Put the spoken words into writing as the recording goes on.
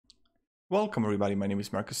Welcome everybody, my name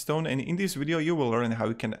is Marcus Stone, and in this video you will learn how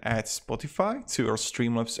you can add Spotify to your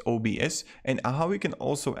Streamlabs OBS and how you can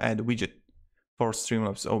also add widget for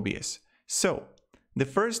Streamlabs OBS. So the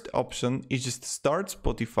first option is just start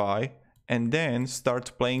Spotify and then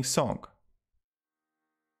start playing song.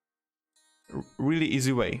 Really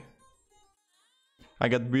easy way. I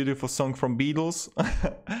got beautiful song from Beatles,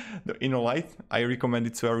 The Inner Light. I recommend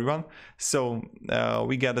it to everyone. So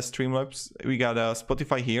we got a Streamlabs, we got a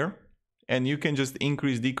Spotify here. And you can just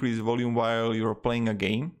increase, decrease volume while you're playing a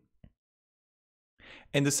game.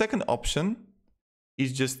 And the second option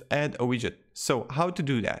is just add a widget. So how to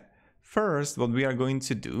do that? First, what we are going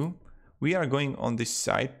to do, we are going on this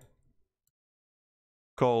site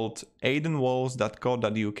called aidenwalls.co.uk,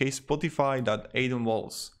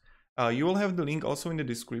 spotify.aidenwalls. You will have the link also in the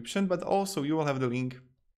description, but also you will have the link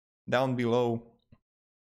down below.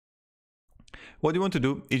 What you want to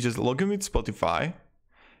do is just log in with Spotify.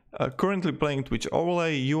 Currently playing Twitch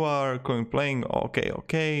overlay, you are currently playing,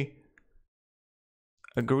 okay,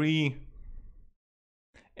 agree,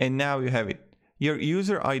 and now you have it. Your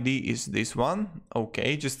user ID is this one,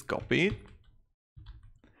 okay, just copy it.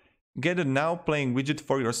 Get a now playing widget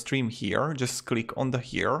for your stream here, just click on the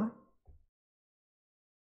here.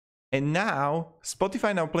 And now,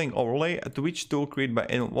 Spotify now playing overlay, a Twitch tool created by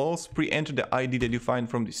Aidenwalls, pre-enter the ID that you find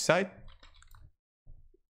from this site.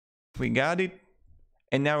 We got it.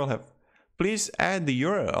 And now we'll have, please add the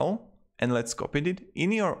URL, and let's copy it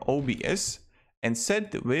in your OBS and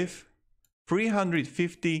set the width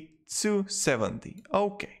 350 to 70.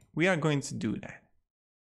 Okay, we are going to do that.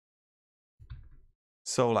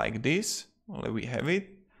 So like this, we have it.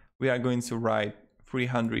 We are going to write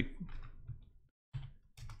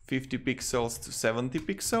 350 pixels to 70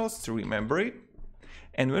 pixels to remember it.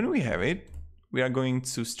 And when we have it, we are going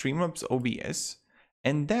to Streamlabs OBS.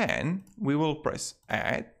 And then we will press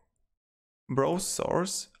add, browse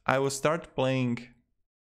source. I will start playing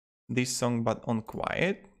this song but on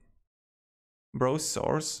quiet. Browse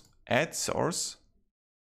source, add source,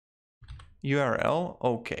 URL,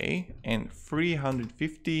 okay, and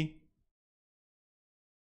 350,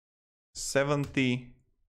 70,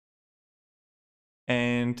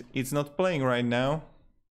 and it's not playing right now.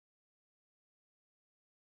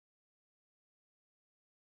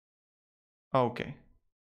 Okay.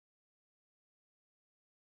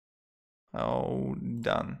 Oh,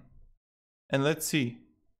 done. And let's see.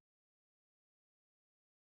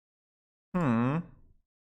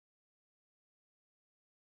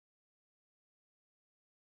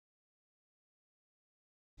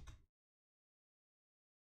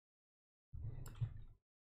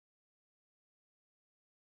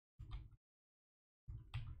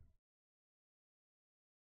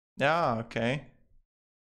 Yeah, okay.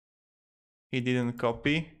 He didn't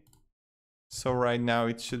copy. So right now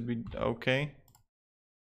it should be okay.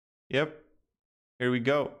 Yep, here we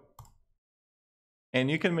go.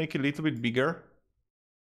 And you can make it a little bit bigger,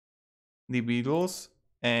 the Beatles,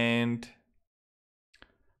 and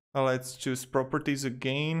let's choose properties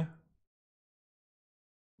again.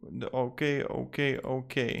 Okay.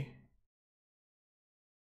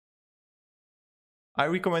 I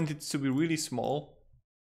recommend it to be really small.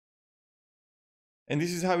 And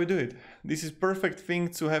this is how we do it. This is perfect thing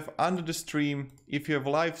to have under the stream if you have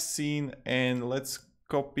live scene. And let's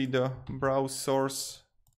copy the browse source.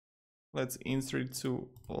 Let's insert it to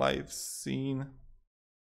live scene.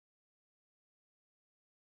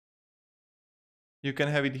 You can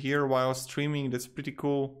have it here while streaming. That's pretty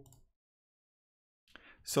cool.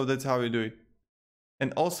 So that's how we do it.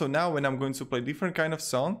 And also now when I'm going to play different kind of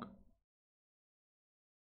song,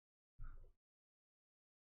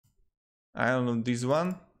 I don't know, this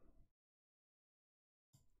one.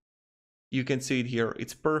 You can see it here.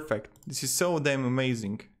 It's perfect. This is so damn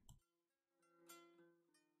amazing.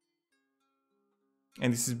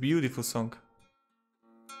 And this is beautiful song.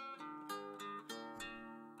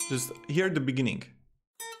 Just hear the beginning.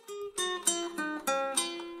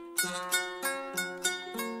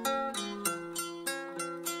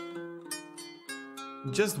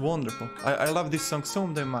 Just wonderful. I love this song so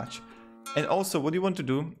damn much. And also what you want to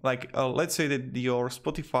do, like let's say that your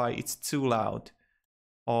Spotify it's too loud,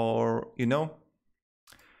 or you know,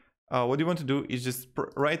 what you want to do is just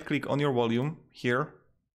right click on your volume here,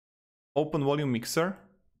 open volume mixer,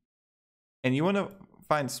 and you want to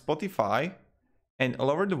find Spotify and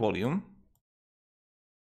lower the volume.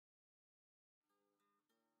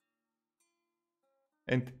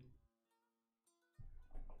 And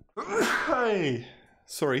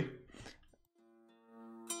sorry.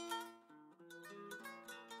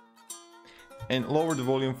 And lower the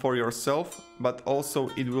volume for yourself, but also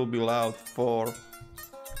it will be loud for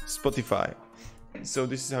Spotify. So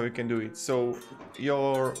this is how you can do it. So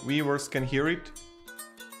your viewers can hear it,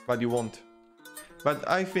 but you won't. But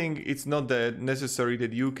I think it's not that necessary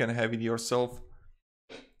that you can have it yourself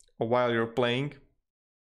while you're playing.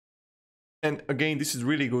 And again, this is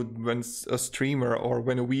really good when a streamer or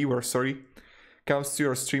when a viewer, comes to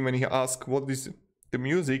your stream and he asks what is the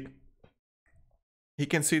music, he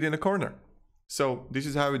can see it in the corner. So this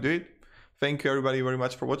is how we do it. Thank you everybody very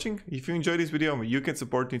much for watching. If you enjoyed this video, you can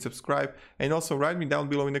support me, subscribe, and also write me down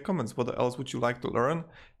below in the comments what else would you like to learn,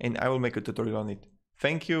 and I will make a tutorial on it.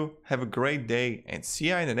 Thank you, have a great day, and see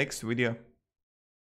you in the next video.